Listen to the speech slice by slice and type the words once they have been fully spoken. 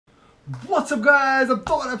What's up guys, I'm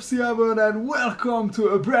FC7 and welcome to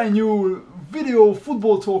a brand new video,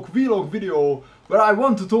 football talk vlog video, where I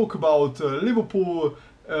want to talk about Liverpool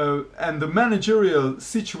and the managerial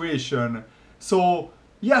situation. So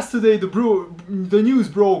yesterday the news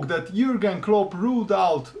broke that Jurgen Klopp ruled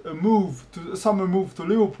out a summer move to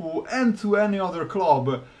Liverpool and to any other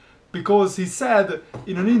club, because he said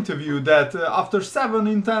in an interview that after 7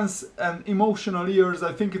 intense and emotional years,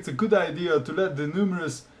 I think it's a good idea to let the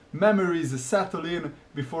numerous memories settle in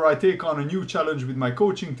before I take on a new challenge with my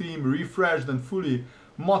coaching team, refreshed and fully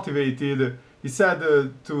motivated. He said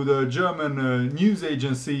to the German news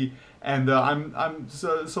agency, and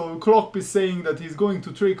so Klopp is saying that he's going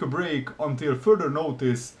to take a break until further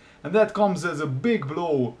notice, and that comes as a big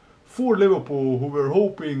blow for Liverpool, who were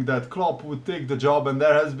hoping that Klopp would take the job, and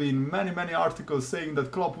there has been many articles saying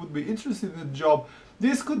that Klopp would be interested in the job.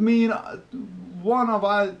 This could mean one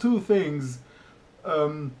of two things.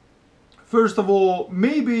 First of all,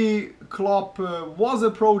 maybe Klopp was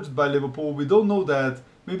approached by Liverpool, we don't know that.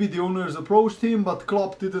 Maybe the owners approached him, but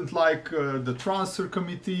Klopp didn't like the transfer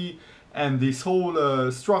committee and this whole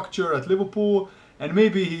structure at Liverpool, and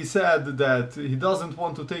maybe he said that he doesn't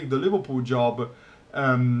want to take the Liverpool job.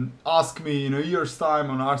 Ask me in a year's time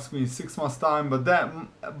or ask me in 6 months' time, but then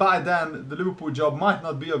by then the Liverpool job might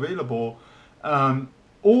not be available.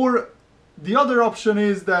 Or the other option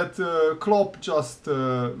is that Klopp just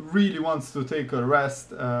really wants to take a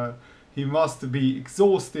rest. He must be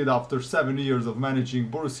exhausted after 7 years of managing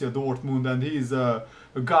Borussia Dortmund, and he's a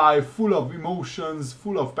guy full of emotions,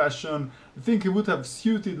 full of passion. I think he would have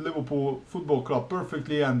suited Liverpool Football Club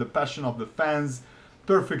perfectly, and the passion of the fans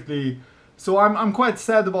perfectly. So I'm quite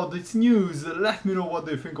sad about this news. Let me know what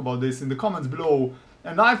you think about this in the comments below.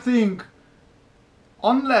 And I think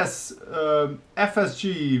unless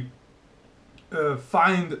FSG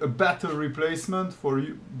find a better replacement for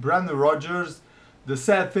Brendan Rodgers, the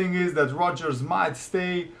sad thing is that Rodgers might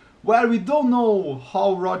stay. Well, we don't know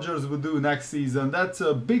how Rodgers will do next season. That's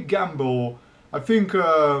a big gamble. I think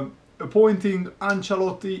appointing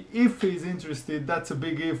Ancelotti, if he's interested, that's a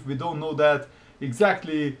big if. We don't know that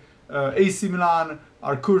exactly. AC Milan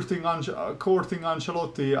are courting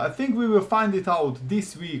Ancelotti. I think we will find it out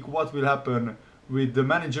this week what will happen with the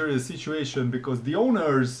managerial situation, because the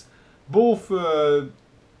owners, both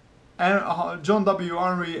John W.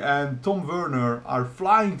 Henry and Tom Werner, are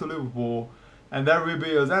flying to Liverpool, and there will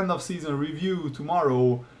be an end of season review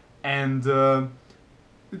tomorrow. And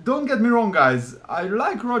don't get me wrong guys, I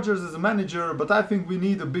like Rodgers as a manager, but I think we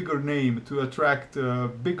need a bigger name to attract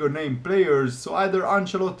bigger name players. So either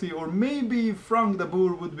Ancelotti or maybe Frank de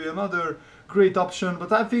Boer would be another great option.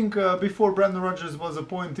 But I think before Brendan Rodgers was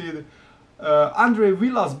appointed, Andre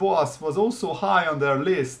Villas-Boas was also high on their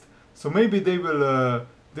list. So maybe they will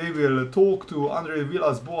talk to Andre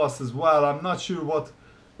Villas-Boas as well. I'm not sure what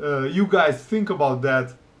you guys think about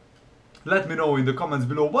that. Let me know in the comments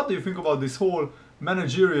below. What do you think about this whole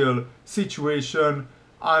managerial situation?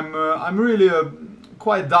 I'm really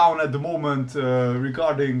quite down at the moment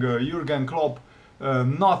regarding Jurgen Klopp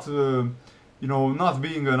not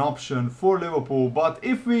being an option for Liverpool. But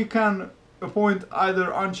if we can appoint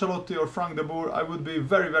either Ancelotti or Frank de Boer, I would be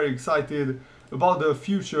very excited about the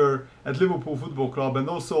future at Liverpool Football Club. And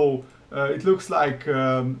also it looks like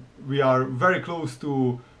we are very close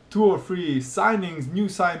to 2 or 3 signings, new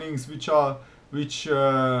signings, which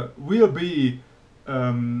will be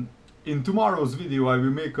in tomorrow's video. I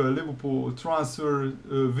will make a Liverpool transfer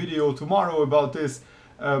video tomorrow about this,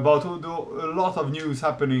 about a lot of news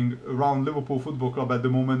happening around Liverpool Football Club at the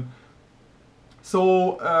moment.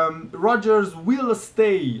 So Rodgers will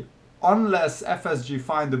stay unless FSG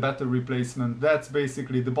find a better replacement. That's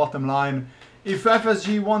basically the bottom line. If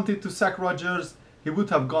FSG wanted to sack Rodgers, he would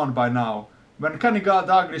have gone by now. When Kenny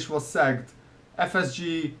Dalglish was sacked,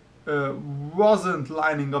 FSG wasn't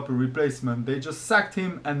lining up a replacement. They just sacked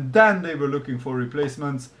him, and then they were looking for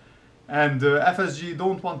replacements. And FSG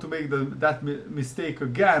don't want to make that mistake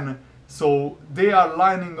again. So they are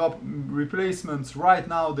lining up replacements right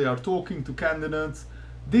now. They are talking to candidates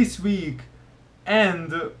this week,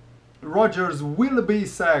 and Rodgers will be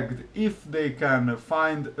sacked if they can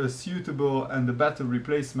find a suitable and a better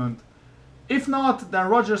replacement. If not, then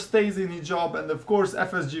Rodgers stays in his job, and of course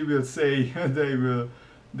FSG will say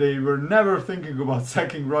they were never thinking about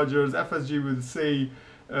sacking Rodgers. FSG will say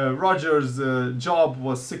Rodgers' job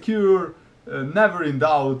was secure, never in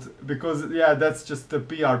doubt, because yeah, that's just the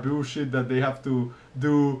PR bullshit that they have to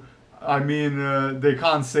do. I mean, they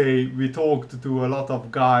can't say we talked to a lot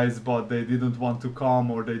of guys but they didn't want to come,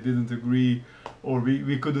 or they didn't agree, or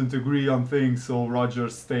we couldn't agree on things, so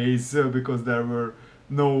Rodgers stays because there were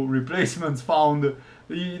no replacements found.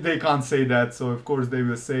 They can't say that, so of course they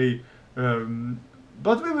will say.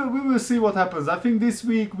 But we will see what happens. I think this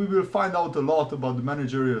week we will find out a lot about the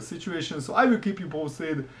managerial situation. So I will keep you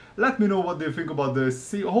posted. Let me know what you think about the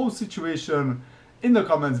whole situation in the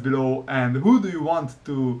comments below, and who do you want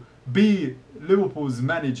to be Liverpool's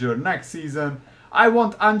manager next season. I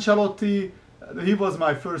want Ancelotti. He was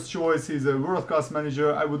my first choice. He's a world-class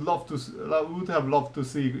manager. I would have loved to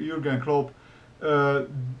see Jurgen Klopp.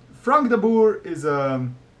 Frank de Boer is a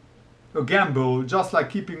gamble, just like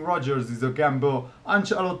keeping Rodgers is a gamble.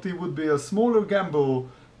 Ancelotti would be a smaller gamble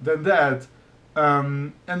than that.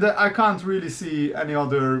 And I can't really see any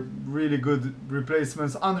other really good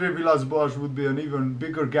replacements. Andre Villas-Boas would be an even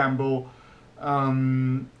bigger gamble.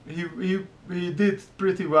 He did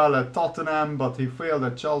pretty well at Tottenham, but he failed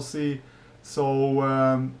at Chelsea.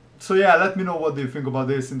 So yeah, let me know what you think about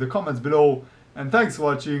this in the comments below. And thanks for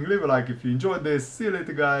watching. Leave a like if you enjoyed this. See you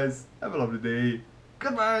later, guys. Have a lovely day.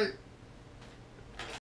 Goodbye.